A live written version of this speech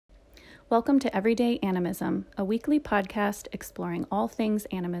Welcome to Everyday Animism, a weekly podcast exploring all things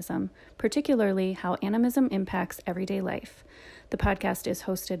animism, particularly how animism impacts everyday life. The podcast is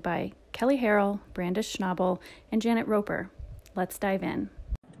hosted by Kelly Harrell, Brandis Schnabel, and Janet Roper. Let's dive in.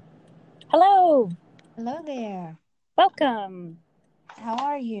 Hello. Hello there. Welcome. How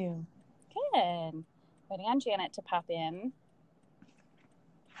are you? Good. Waiting on Janet to pop in.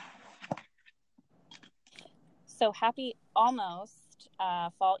 So happy almost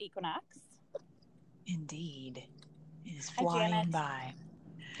fall equinox. Indeed. It is Hi, flying Janet. by.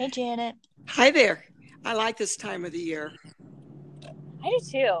 Hey, Janet. Hi there. I like this time of the year. I do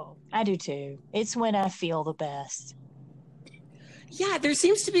too. I do too. It's when I feel the best. Yeah, there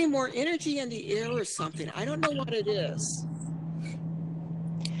seems to be more energy in the air or something. I don't know what it is.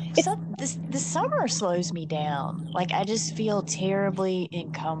 The summer slows me down. Like, I just feel terribly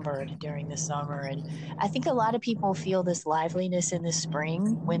encumbered during the summer. And I think a lot of people feel this liveliness in the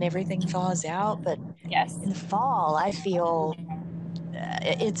spring when everything thaws out. But Yes. in the fall, I feel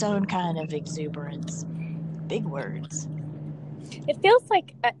its own kind of exuberance. Big words. It feels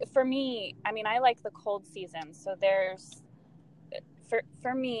like, for me, I mean, I like the cold season. So there's,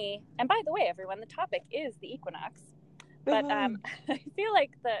 for me, and by the way, everyone, the topic is the equinox. But I feel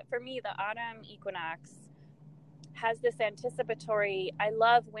like for me, the autumn equinox has this anticipatory, I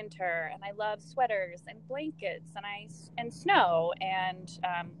love winter and I love sweaters and blankets and snow. And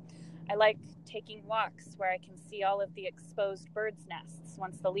I like taking walks where I can see all of the exposed birds' nests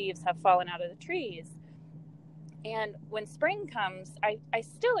once the leaves have fallen out of the trees. And when spring comes, I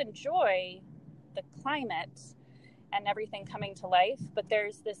still enjoy the climate and everything coming to life, but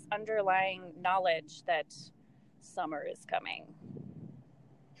there's this underlying knowledge that summer is coming.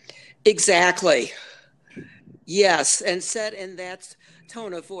 Exactly. Yes, and said in that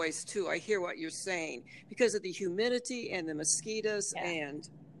tone of voice too. I hear what you're saying because of the humidity and the mosquitoes, and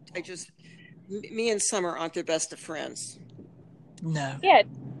me and summer aren't the best of friends. No. Yeah,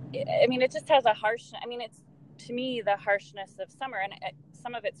 I mean, it just has a harsh. I mean, it's to me the harshness of summer, and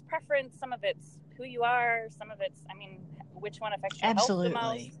some of it's preference, some of it's who you are, some of it's, I mean, which one affects your health the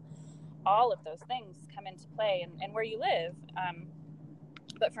most. All of those things come into play and where you live.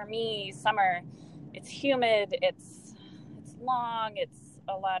 But for me, summer, it's humid, it's long, it's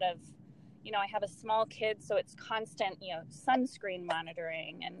a lot of, I have a small kid, so it's constant, sunscreen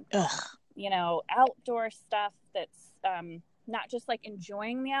monitoring and, outdoor stuff that's not just like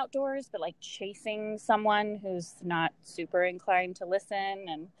enjoying the outdoors, but like chasing someone who's not super inclined to listen.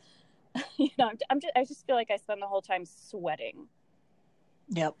 And, I just feel like I spend the whole time sweating.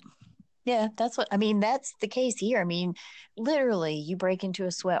 Yep. Yeah, that's the case here. I mean, literally, you break into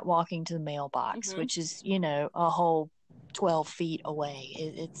a sweat walking to the mailbox, which is, a whole 12 feet away.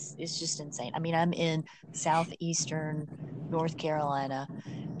 It's just insane. I mean, I'm in southeastern North Carolina,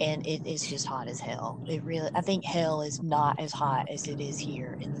 and it is just hot as hell. I think hell is not as hot as it is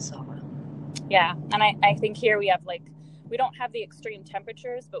here in the summer. Yeah, and I think here we have we don't have the extreme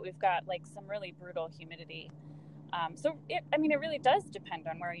temperatures, but we've got some really brutal humidity. So it really does depend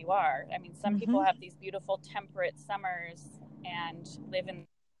on where you are. I mean, some people have these beautiful temperate summers and live in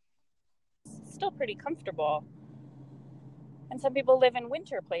still pretty comfortable. And some people live in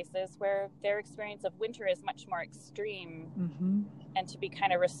winter places where their experience of winter is much more extreme and to be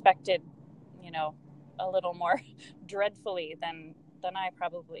kind of respected, a little more dreadfully than I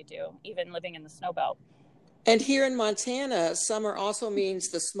probably do, even living in the snow belt. And here in Montana, summer also means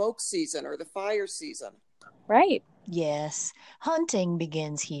the smoke season or the fire season. Right. Yes. Hunting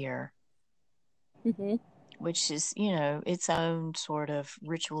begins here, which is, its own sort of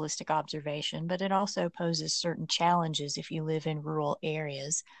ritualistic observation, but it also poses certain challenges if you live in rural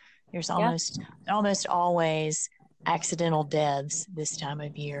areas. There's almost always accidental deaths this time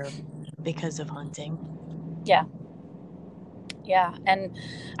of year because of hunting. Yeah. Yeah. And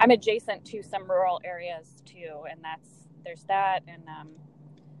I'm adjacent to some rural areas too. And there's that. And,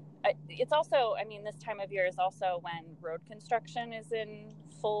 it's also, this time of year is also when road construction is in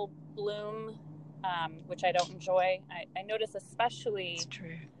full bloom, which I don't enjoy. I notice especially, it's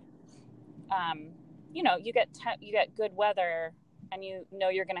true. You get good weather and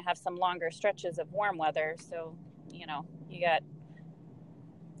you're going to have some longer stretches of warm weather. So, you got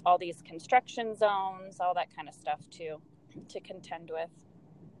all these construction zones, all that kind of stuff too, to contend with.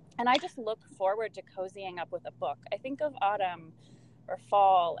 And I just look forward to cozying up with a book. I think of autumn or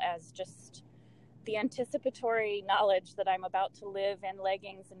fall as just the anticipatory knowledge that I'm about to live in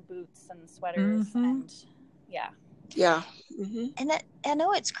leggings and boots and sweaters and And I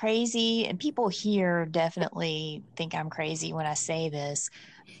know it's crazy, and people here definitely think I'm crazy when I say this,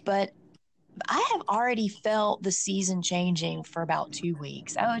 but I have already felt the season changing for about 2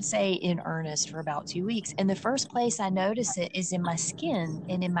 weeks. I would say in earnest for about 2 weeks. And the first place I notice it is in my skin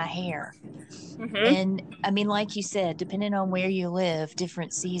and in my hair. Mm-hmm. And I mean, like you said, depending on where you live,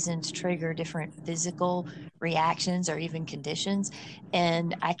 different seasons trigger different physical reactions or even conditions.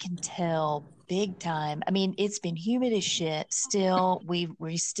 And I can tell big time. I mean, it's been humid as shit. Still,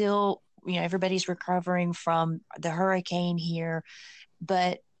 we still, everybody's recovering from the hurricane here.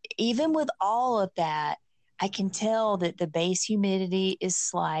 But even with all of that, I can tell that the base humidity is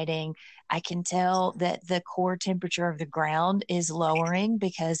sliding. I can tell that the core temperature of the ground is lowering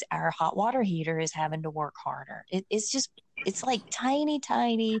because our hot water heater is having to work harder. It's like tiny,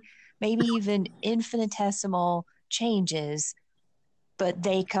 tiny, maybe even infinitesimal changes, but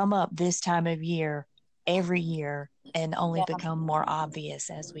they come up this time of year every year and only become more obvious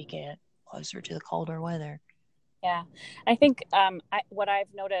as we get closer to the colder weather. Yeah, I think what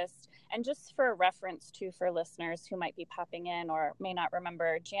I've noticed, and just for reference too, for listeners who might be popping in or may not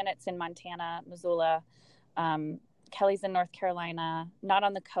remember, Janet's in Montana, Missoula, Kelly's in North Carolina, not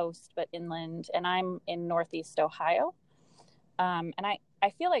on the coast, but inland, and I'm in Northeast Ohio. And I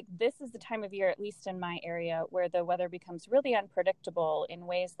feel like this is the time of year, at least in my area, where the weather becomes really unpredictable in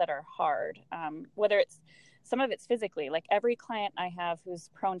ways that are hard, whether some of it's physically, like every client I have who's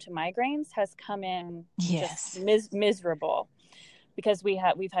prone to migraines has come in just miserable because we've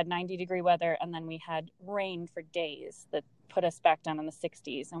had 90-degree weather, and then we had rain for days that put us back down in the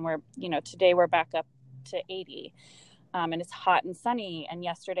 60s. And today we're back up to 80. And it's hot and sunny. And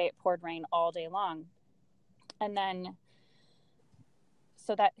yesterday it poured rain all day long. And then,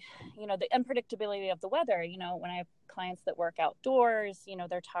 so that, the unpredictability of the weather, when I have clients that work outdoors,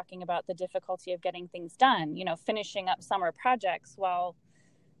 they're talking about the difficulty of getting things done, finishing up summer projects while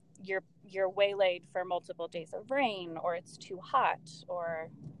you're waylaid for multiple days of rain, or it's too hot, or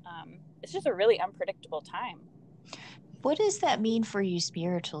it's just a really unpredictable time. What does that mean for you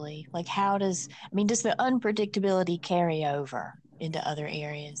spiritually? Like, does the unpredictability carry over into other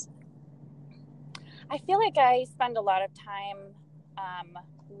areas? I feel like I spend a lot of time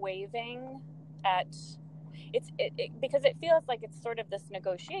waving at because it feels like it's sort of this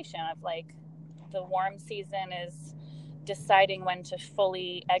negotiation of like the warm season is deciding when to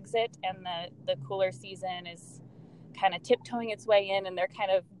fully exit, and the cooler season is kind of tiptoeing its way in, and they're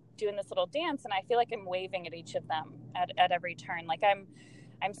kind of doing this little dance. And I feel like I'm waving at each of them at every turn. Like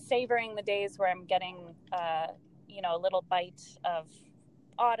I'm savoring the days where I'm getting a little bite of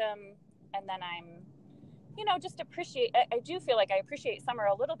autumn, and then I'm just appreciate. I do feel like I appreciate summer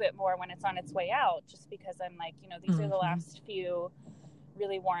a little bit more when it's on its way out, just because I'm like, these are the last few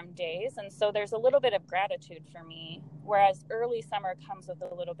really warm days. And so there's a little bit of gratitude for me, whereas early summer comes with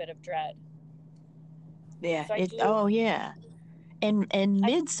a little bit of dread. Yeah. So yeah. And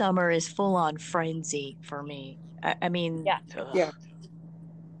midsummer is full on frenzy for me. I mean, yeah.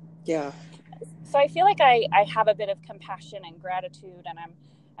 So I feel like I have a bit of compassion and gratitude, and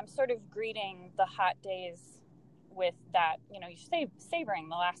I'm sort of greeting the hot days with that, you're savoring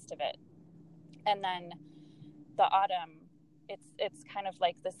the last of it. And then the autumn, it's kind of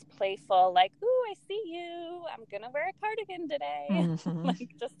like this playful, like, ooh, I see you, I'm gonna wear a cardigan today. Mm-hmm. Like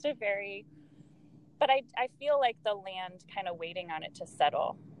just but I feel like the land kind of waiting on it to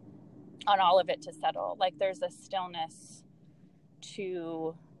settle, on all of it to settle. Like there's a stillness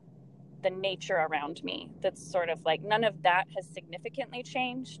to the nature around me that's sort of like none of that has significantly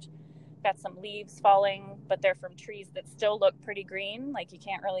changed. Got some leaves falling, but they're from trees that still look pretty green, like you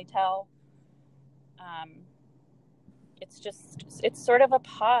can't really tell. It's sort of a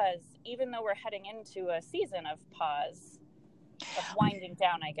pause, even though we're heading into a season of pause, of winding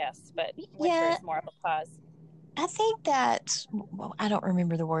down, I guess, but winter is more of a pause. I think that, I don't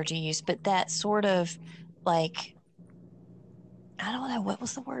remember the word you used, but that sort of like, I don't know, what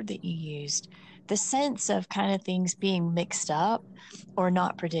was the word that you used? The sense of kind of things being mixed up or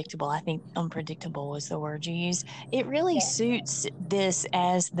not predictable. I think unpredictable was the word you used. It really suits this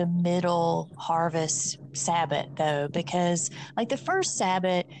as the middle harvest Sabbath, though, because like the first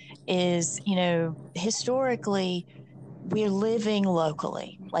Sabbath is, historically, we're living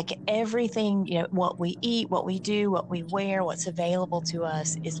locally. Like everything, what we eat, what we do, what we wear, what's available to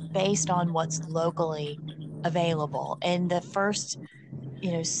us is based on what's locally available. And the first,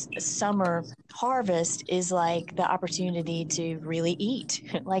 summer harvest is like the opportunity to really eat,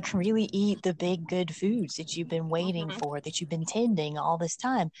 like really eat the big good foods that you've been waiting for, that you've been tending all this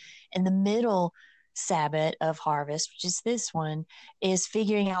time. And the middle Sabbath of harvest, which is this one, is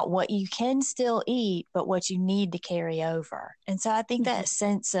figuring out what you can still eat, but what you need to carry over. And so I think that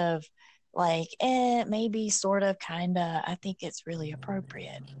sense of like, maybe sort of, kind of, I think it's really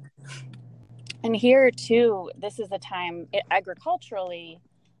appropriate. And here too, this is a time agriculturally,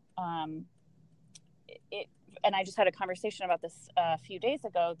 and I just had a conversation about this a few days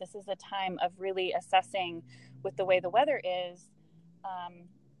ago. This is a time of really assessing, with the way the weather is,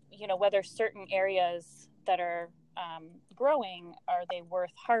 whether certain areas that are growing, are they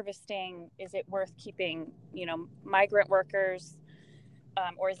worth harvesting? Is it worth keeping, migrant workers,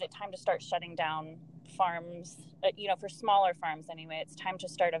 or is it time to start shutting down farms? For smaller farms anyway, it's time to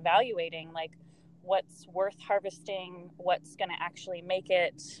start evaluating like what's worth harvesting, what's going to actually make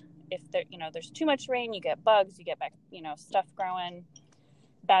it. If there's too much rain, you get bugs, you get back, stuff growing,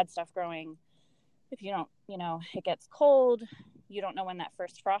 bad stuff growing. If you don't, it gets cold, you don't know when that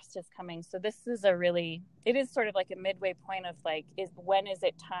first frost is coming. So this is it is sort of like a midway point of like, when is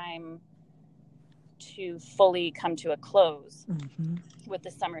it time to fully come to a close with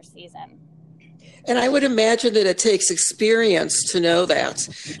the summer season? And I would imagine that it takes experience to know that,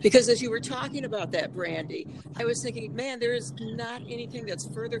 because as you were talking about that, Brandy, I was thinking, man, there is not anything that's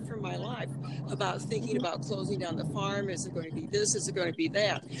further from my life about thinking about closing down the farm. Is it going to be this? Is it going to be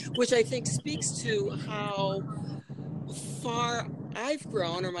that? Which I think speaks to how far I've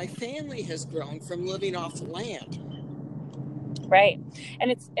grown, or my family has grown, from living off the land. Right.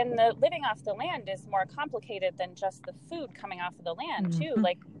 And the living off the land is more complicated than just the food coming off of the land too.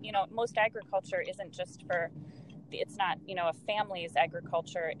 Like, most agriculture isn't just it's not, a family's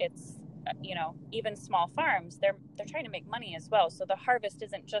agriculture. It's, even small farms, they're trying to make money as well. So the harvest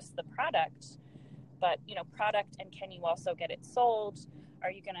isn't just the product, but, product, and can you also get it sold?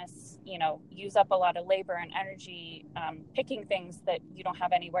 Are you going to, use up a lot of labor and energy picking things that you don't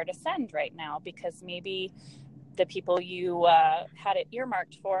have anywhere to send right now, because maybe the people you had it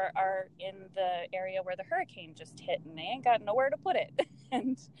earmarked for are in the area where the hurricane just hit and they ain't got nowhere to put it.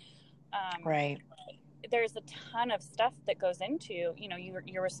 And right. There's a ton of stuff that goes into,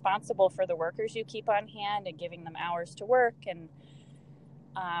 you're responsible for the workers you keep on hand and giving them hours to work. And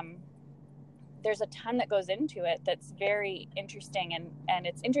there's a ton that goes into it that's very interesting. And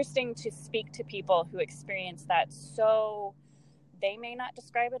it's interesting to speak to people who experience that. So they may not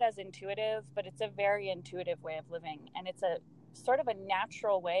describe it as intuitive, but it's a very intuitive way of living. And it's a sort of a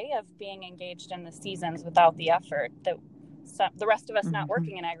natural way of being engaged in the seasons without the effort that the rest of us not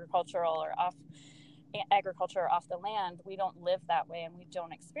working in agriculture or off the land, we don't live that way and we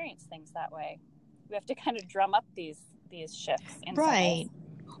don't experience things that way. We have to kind of drum up these shifts. Right.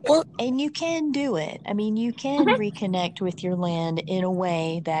 And you can do it. I mean, you can reconnect with your land in a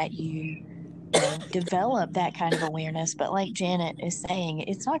way that you develop that kind of awareness. But like Janet is saying,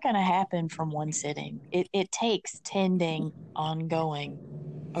 it's not going to happen from one sitting. It takes tending, ongoing,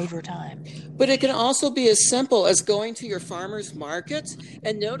 over time. But it can also be as simple as going to your farmer's market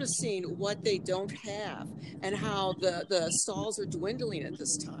and noticing what they don't have and how the stalls are dwindling at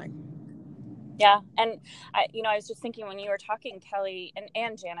this time. Yeah. And I was just thinking when you were talking, Kelly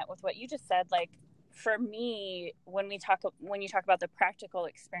and Janet, with what you just said, like, for me, when you talk about the practical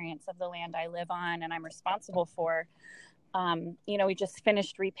experience of the land I live on and I'm responsible for, we just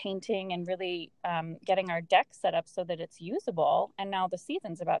finished repainting and really getting our deck set up so that it's usable. And now the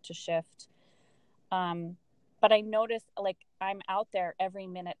season's about to shift. But I notice, like, I'm out there every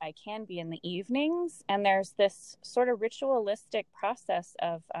minute I can be in the evenings. And there's this sort of ritualistic process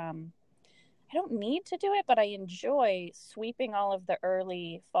of, I don't need to do it, but I enjoy sweeping all of the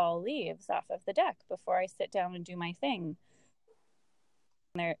early fall leaves off of the deck before I sit down and do my thing.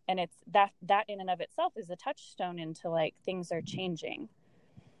 And it's that in and of itself is a touchstone into like things are changing.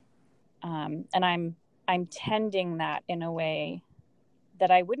 And I'm tending that in a way that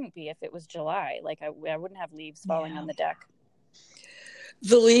I wouldn't be if it was July. Like I wouldn't have leaves falling on the deck.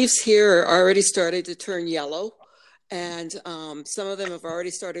 The leaves here are already started to turn yellow. And some of them have already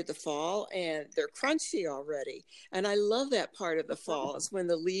started to fall, and they're crunchy already. And I love that part of the fall, is when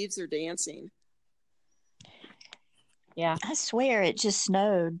the leaves are dancing. Yeah, I swear it just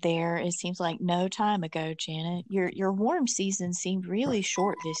snowed there. It seems like no time ago, Janet. Your warm season seemed really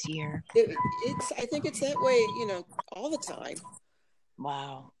short this year. I think it's that way, all the time.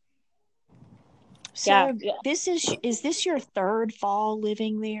 Wow. So yeah. Is this your third fall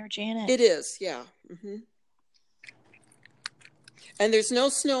living there, Janet? It is, yeah. Mm-hmm. And there's no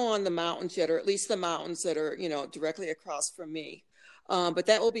snow on the mountains yet, or at least the mountains that are, directly across from me. But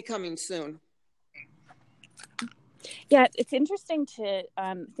that will be coming soon. Yeah, it's interesting to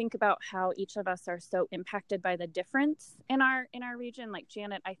think about how each of us are so impacted by the difference in our region. Like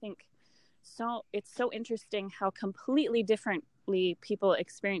Janet, I think it's so interesting how completely differently people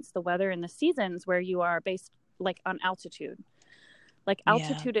experience the weather in the seasons where you are based like on altitude. Like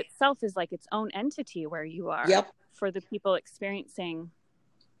altitude itself is like its own entity where you are. Yep. For the people experiencing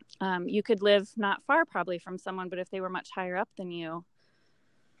You could live not far probably from someone, but if they were much higher up than you,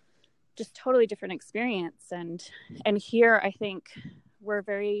 just totally different experience. And here I think we're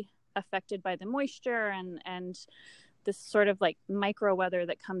very affected by the moisture and this sort of like micro weather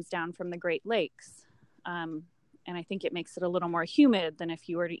that comes down from the Great Lakes. And I think it makes it a little more humid than if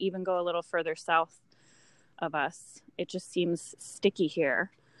you were to even go a little further south of us. It just seems sticky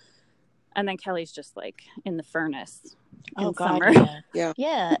here. And then Kelly's just like in the furnace in summer. Yeah.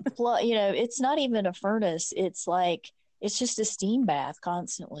 Yeah. You know, it's not even a furnace. It's like, it's just a steam bath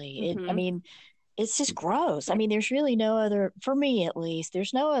constantly. I mean, it's just gross. I mean, there's really no other, for me at least,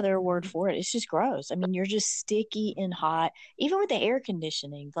 there's no other word for it. It's just gross. I mean, you're just sticky and hot. Even with the air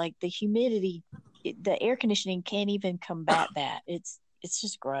conditioning, like the humidity, the air conditioning can't even combat that. It's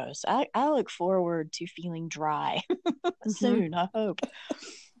just gross. I look forward to feeling dry soon, I hope.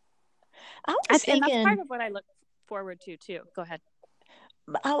 I was thinking, and that's part of what I look forward to too. Go ahead.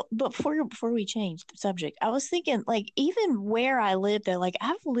 But before we change the subject, I was thinking, like, even where I live, though, like,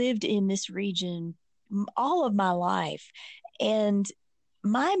 I've lived in this region all of my life, and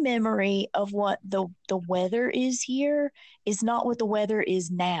my memory of what the weather is here is not what the weather is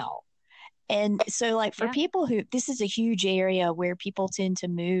now. And so, like, for people who, this is a huge area where people tend to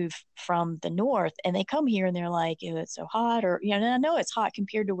move from the north and they come here and they're like, oh, it's so hot, or, you know, and I know it's hot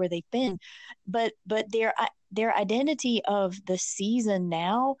compared to where they've been, but their identity of the season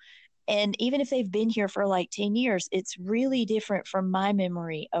now, and even if they've been here for like 10 years, it's really different from my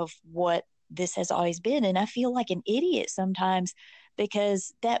memory of what this has always been. And I feel like an idiot sometimes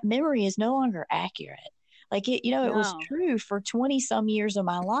because that memory is no longer accurate. Like it, you know, it was true for 20 some years of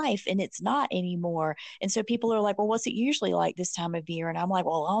my life and it's not anymore. And so people are like, well, what's it usually like this time of year? And I'm like,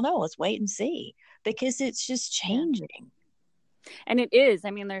 well, I don't know. Let's wait and see, because it's just changing. And it is.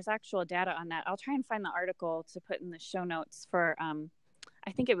 I mean, there's actual data on that. I'll try and find the article to put in the show notes for,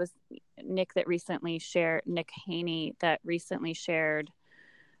 I think it was Nick Haney that recently shared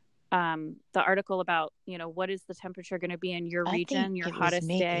the article about, you know, what is the temperature going to be in your region, your hottest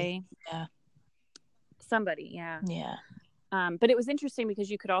day. Yeah. Somebody. Yeah. But it was interesting because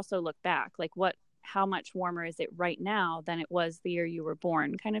you could also look back, like how much warmer is it right now than it was the year you were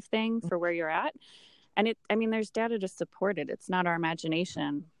born, kind of thing, for where you're at. And there's data to support it. It's not our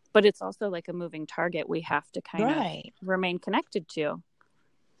imagination, but it's also like a moving target we have to kind of remain connected to.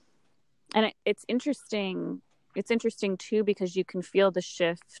 And it's interesting. It's interesting too, because you can feel the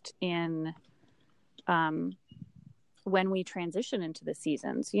shift in, when we transition into the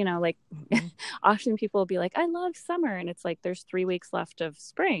seasons, you know, like often people will be like, I love summer. And it's like, there's 3 weeks left of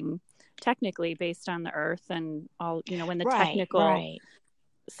spring, technically based on the earth and all, you know, when the technical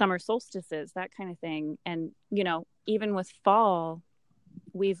summer solstices, that kind of thing. And, you know, even with fall,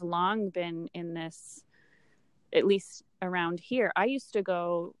 we've long been in this, at least around here. I used to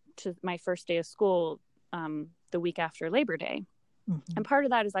go to my first day of school the week after Labor Day. And part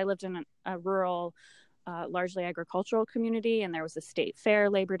of that is I lived in a rural, largely agricultural community, and there was a state fair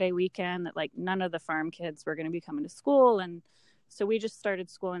Labor Day weekend that like none of the farm kids were going to be coming to school. And so we just started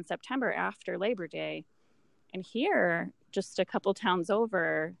school in September after Labor Day. And here, just a couple towns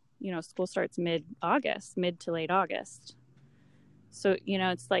over, you know, school starts mid to late August. So, you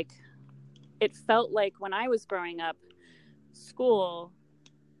know, it's like, it felt like when I was growing up, school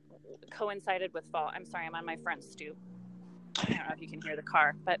coincided with fall. I'm sorry, I'm on my front stoop. I don't know if you can hear the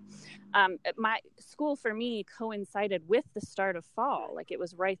car, but my school for me coincided with the start of fall. Like it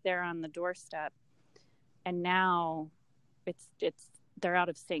was right there on the doorstep. And now they're out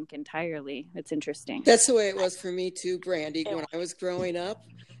of sync entirely. It's interesting. That's the way it was for me too, Brandy, when I was growing up.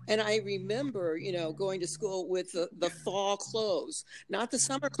 And I remember, you know, going to school with the fall clothes, not the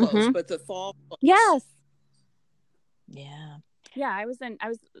summer clothes, but the fall clothes. Yes. Yeah. Yeah, I was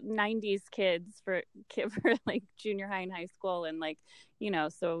 90s kids for like junior high and high school, and like, you know,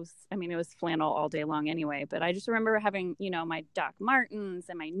 so I mean, it was flannel all day long anyway. But I just remember having, you know, my Doc Martens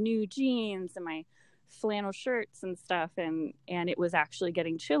and my new jeans and my flannel shirts and stuff, and it was actually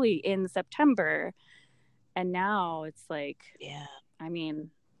getting chilly in September. And now it's like, I mean,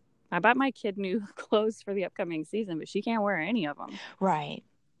 I bought my kid new clothes for the upcoming season, but she can't wear any of them. Right.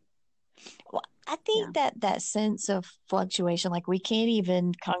 Well, I think that sense of fluctuation, like we can't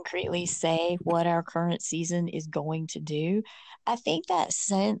even concretely say what our current season is going to do. I think that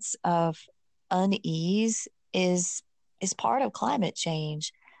sense of unease is part of climate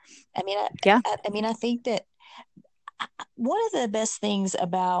change. I mean, I think that one of the best things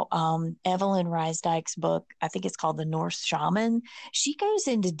about Evelyn Risedike's book, I think it's called The Norse Shaman, she goes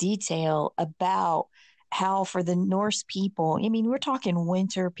into detail about how for the Norse people, I mean, we're talking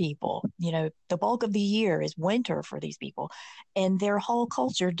winter people, the bulk of the year is winter for these people. And their whole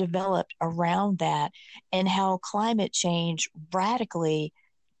culture developed around that, and how climate change radically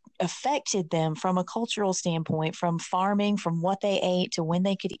affected them from a cultural standpoint, from farming, from what they ate to when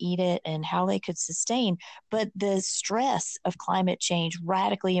they could eat it and how they could sustain. But the stress of climate change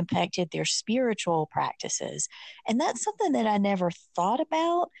radically impacted their spiritual practices. And that's something that I never thought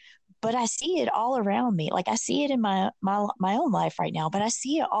about, but I see it all around me. Like I see it in my own life right now, but I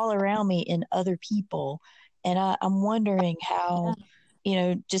see it all around me in other people. And I'm wondering how,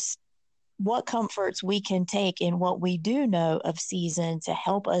 just what comforts we can take in what we do know of season to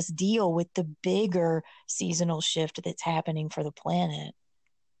help us deal with the bigger seasonal shift that's happening for the planet.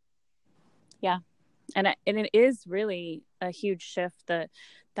 Yeah. And it is really a huge shift. That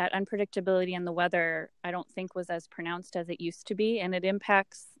unpredictability in the weather, I don't think was as pronounced as it used to be. And it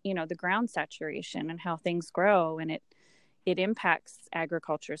impacts, the ground saturation and how things grow. And it impacts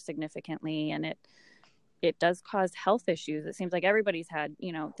agriculture significantly. And it does cause health issues. It seems like everybody's had,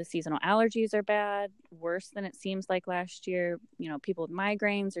 the seasonal allergies are bad, worse than it seems like last year. People with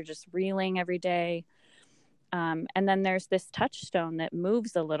migraines are just reeling every day. And then there's this touchstone that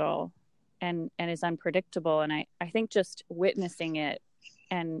moves a little and is unpredictable. And I think just witnessing it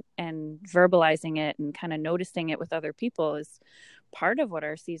and verbalizing it and kind of noticing it with other people is part of what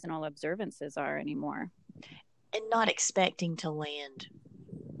our seasonal observances are anymore. And not expecting to land.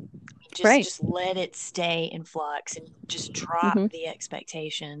 Right. Just let it stay in flux and just drop the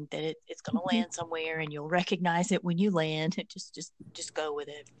expectation that it's going to land somewhere and you'll recognize it when you land. Just go with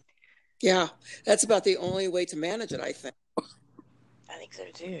it. Yeah, that's about the only way to manage it, I think. I think so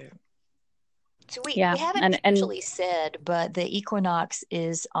too. So we haven't actually said, but the equinox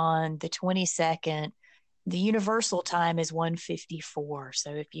is on the 22nd. The universal time is 1:54.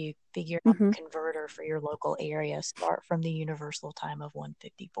 So if you figure out a converter for your local area, start from the universal time of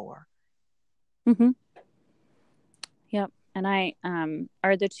 1:54. Yep. And I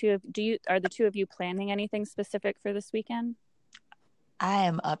are the two of you planning anything specific for this weekend? I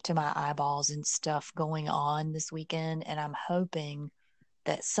am up to my eyeballs in stuff going on this weekend, and I'm hoping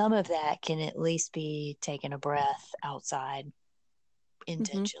that some of that can at least be taking a breath outside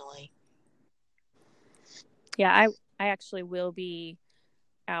intentionally. Yeah, I actually will be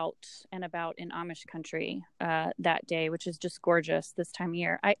out and about in Amish country that day, which is just gorgeous this time of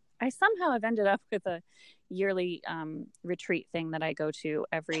year. I somehow have ended up with a yearly retreat thing that I go to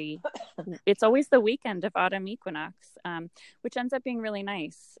it's always the weekend of autumn equinox, which ends up being really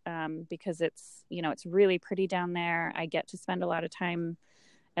nice because it's really pretty down there. I get to spend a lot of time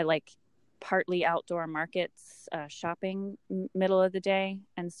at partly outdoor markets, shopping middle of the day.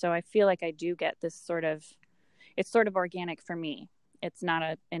 And so I feel like I do get this it's sort of organic for me. It's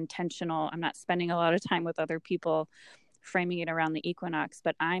not intentional. I'm not spending a lot of time with other people framing it around the equinox,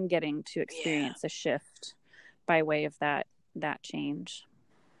 but I'm getting to experience a shift by way of that change.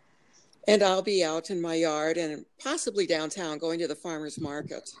 And I'll be out in my yard and possibly downtown going to the farmer's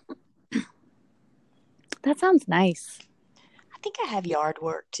market. That sounds nice. I think I have yard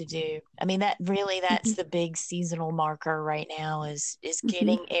work to do. I mean, that's the big seasonal marker right now is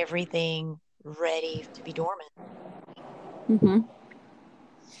getting everything ready to be dormant.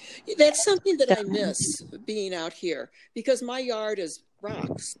 That's something that I miss being out here because my yard is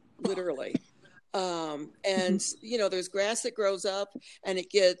rocks, literally. And there's grass that grows up and it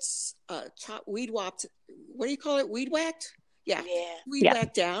gets weed whacked. What do you call it? Weed whacked? Yeah. Weed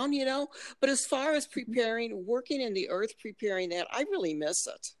whacked down, But as far as working in the earth, preparing that, I really miss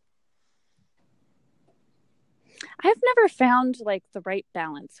it. I've never found the right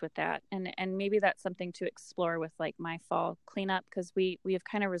balance with that. And maybe that's something to explore with my fall cleanup, because we have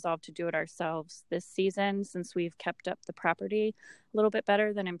kind of resolved to do it ourselves this season since we've kept up the property a little bit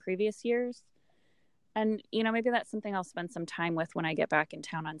better than in previous years. And, maybe that's something I'll spend some time with when I get back in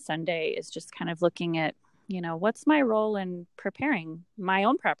town on Sunday, is just kind of looking at, what's my role in preparing my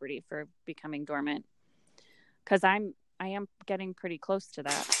own property for becoming dormant? Because I am getting pretty close to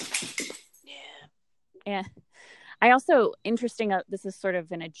that. And I also, this is sort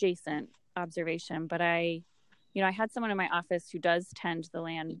of an adjacent observation, but I had someone in my office who does tend the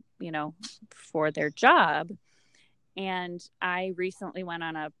land, for their job. And I recently went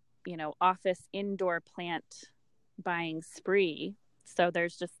on a, office indoor plant buying spree. So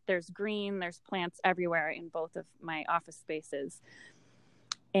there's green, there's plants everywhere in both of my office spaces.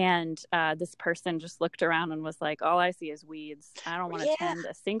 And this person just looked around and was like, all I see is weeds. I don't want to tend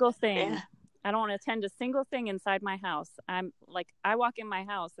a single thing. I don't want to tend a single thing inside my house. I'm I walk in my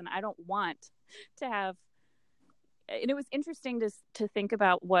house and I don't want to have, and it was interesting to think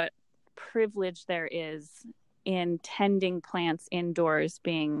about what privilege there is in tending plants indoors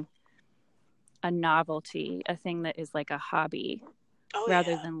being a novelty, a thing that is like a hobby,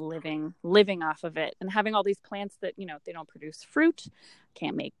 rather than living off of it, and having all these plants that, you know, they don't produce fruit,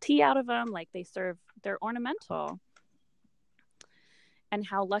 can't make tea out of them, like they're ornamental. And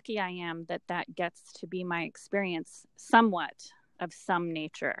how lucky I am that that gets to be my experience somewhat of some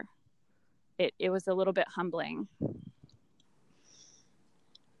nature. It was a little bit humbling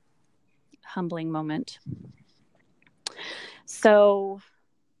moment. So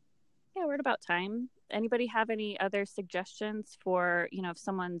yeah, we're at about time. Anybody have any other suggestions for, you know, if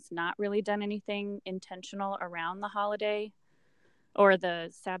someone's not really done anything intentional around the holiday or the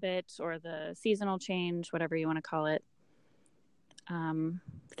Sabbath or the seasonal change, whatever you want to call it?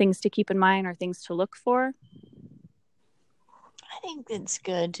 Things to keep in mind or things to look for? I think it's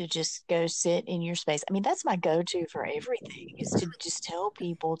good to just go sit in your space. I mean, that's my go-to for everything, is to just tell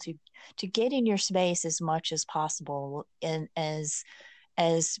people to get in your space as much as possible and as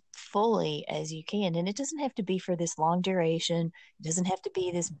fully as you can. And it doesn't have to be for this long duration. It doesn't have to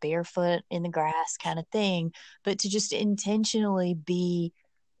be this barefoot in the grass kind of thing, but to just intentionally be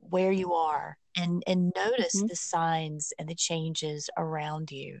where you are and notice the signs and the changes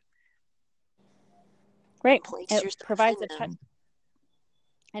around you. Right. It provides a touch.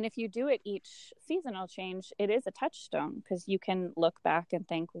 And if you do it each seasonal change, it is a touchstone, because you can look back and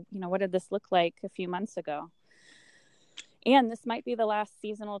think, you know, what did this look like a few months ago? And this might be the last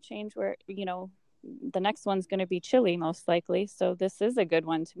seasonal change where, you know, the next one's going to be chilly most likely. So this is a good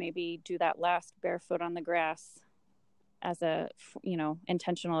one to maybe do that last barefoot on the grass as a, you know,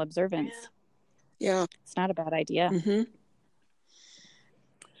 intentional observance. Yeah. It's not a bad idea. Mm-hmm.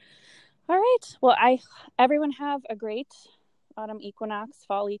 All right. Well, everyone have a great autumn equinox,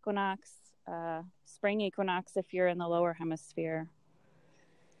 fall equinox, spring equinox if you're in the lower hemisphere.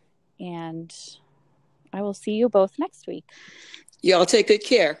 And I will see you both next week. Y'all take good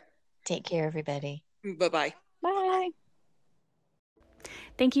care. Take care, everybody. Bye-bye. Bye.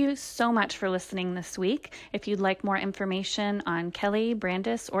 Thank you so much for listening this week. If you'd like more information on Kelly,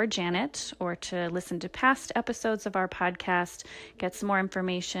 Brandis, or Janet, or to listen to past episodes of our podcast, get some more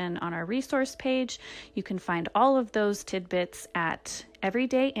information on our resource page, you can find all of those tidbits at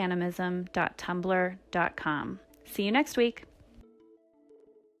everydayanimism.tumblr.com. See you next week.